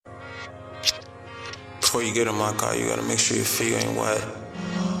Before you get in my car, you gotta make sure your feet ain't wet.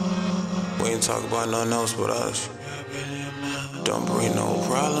 We ain't talk about nothing else but us. Don't bring no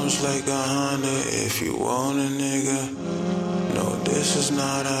problems like a Honda if you want a nigga. No, this is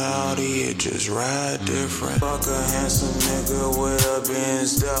not a Audi, it just ride different. Fuck a handsome nigga with a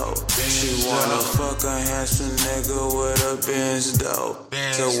Benz though. She wanna fuck a handsome nigga with a Benz though.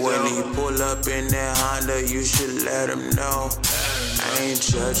 So when he pull up in that Honda, you should let him know. I ain't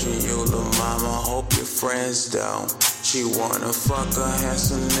judging you, lil' mama, hope your friends don't. She wanna fuck a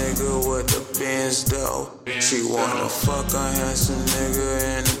handsome nigga with the Benz though. She wanna fuck a handsome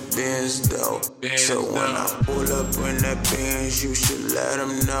nigga in the Benz though. So when I pull up in that Benz, you should let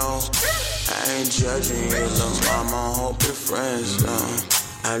him know. I ain't judging you, lil' mama, hope your friends don't.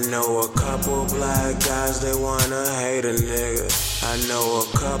 I know a couple black guys that wanna hate a nigga. I know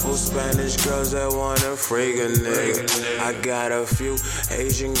a couple Spanish girls that wanna freak a nigga. I got a few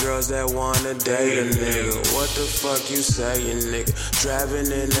Asian girls that wanna date a nigga. What the fuck you saying, nigga?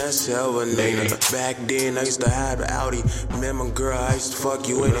 Driving in that silver, nigga. Back then I used to have an Audi. Remember, girl, I used to fuck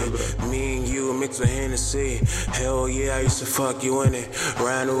you in it. Me and you mix with Hennessy. Hell yeah, I used to fuck you in it.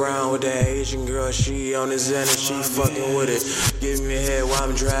 Riding around with that Asian girl, she on his end and she fucking with it. Give me a head while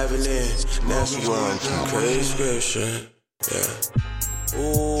I'm driving in. That's one prescription. Yeah.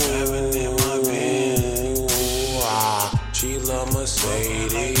 Ooh.